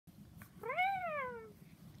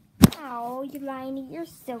Oh, you Liony, you're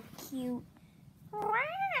so cute.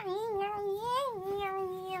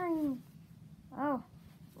 Oh.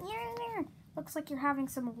 Looks like you're having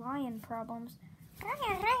some lion problems.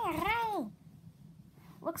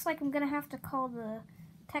 Looks like I'm gonna have to call the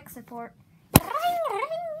tech support.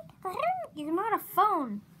 You're not a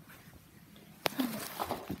phone.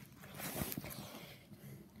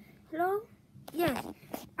 Hello? Yes.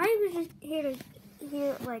 I was just here to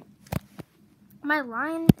hear, like, my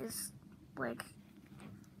lion is, like,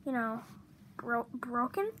 you know,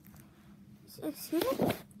 broken. Excuse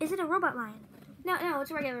me? Is it a robot lion? No, it's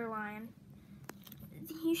a regular lion.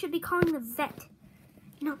 You should be calling the vet.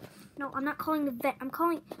 No, I'm not calling the vet. I'm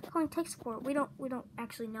calling tech support. We don't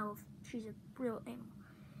actually know if she's a real animal.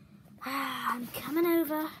 I'm coming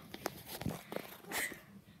over.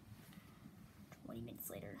 20 minutes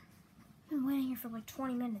later. I've been waiting here for like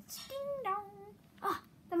 20 minutes. Ding dong. Oh,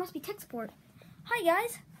 that must be tech support. Hi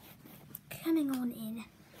guys. Coming on in.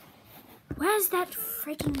 Where's that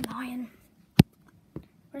freaking lion?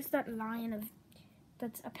 Where's that lion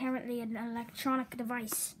that's apparently an electronic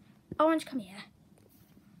device? Orange, come here.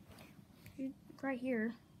 Right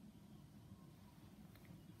here.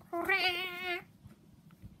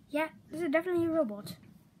 Yeah, this is definitely a robot.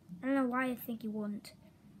 I don't know why I think you wouldn't.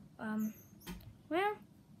 Well,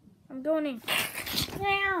 I'm going in.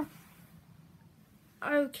 Now.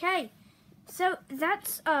 Okay. So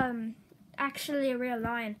that's actually a real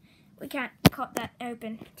lion. We can't cut that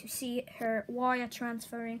open to see her wire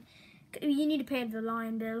transferring. You need to pay the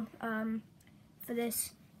lion bill for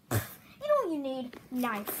this. You know what you need?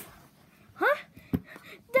 Knife. Huh?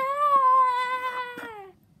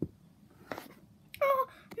 Oh,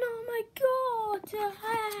 no, my God.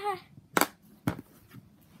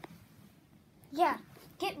 Yeah,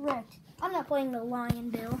 get wrecked. I'm not paying the lion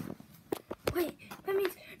bill. Wait, that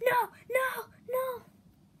means, no.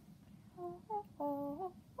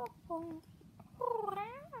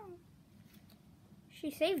 She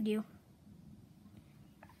saved you.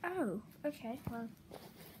 Oh, okay, well.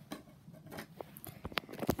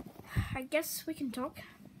 I guess we can talk.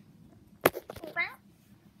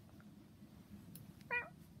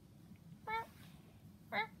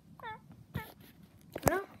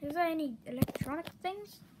 Well, is there any electronic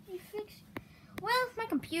things you fixed? Well, my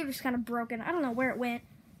computer's kind of broken. I don't know where it went.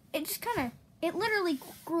 It just it literally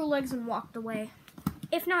grew legs and walked away.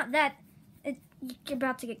 If not that, you're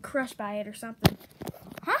about to get crushed by it or something.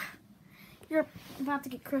 Huh? You're about to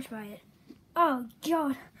get crushed by it. Oh,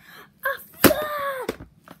 God.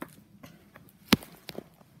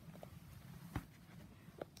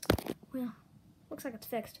 Well, looks like it's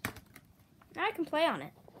fixed. Now I can play on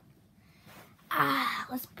it.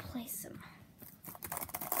 Let's play some.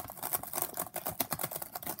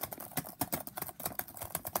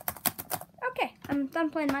 Okay, I'm done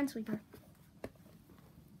playing Minesweeper.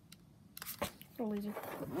 What a loser.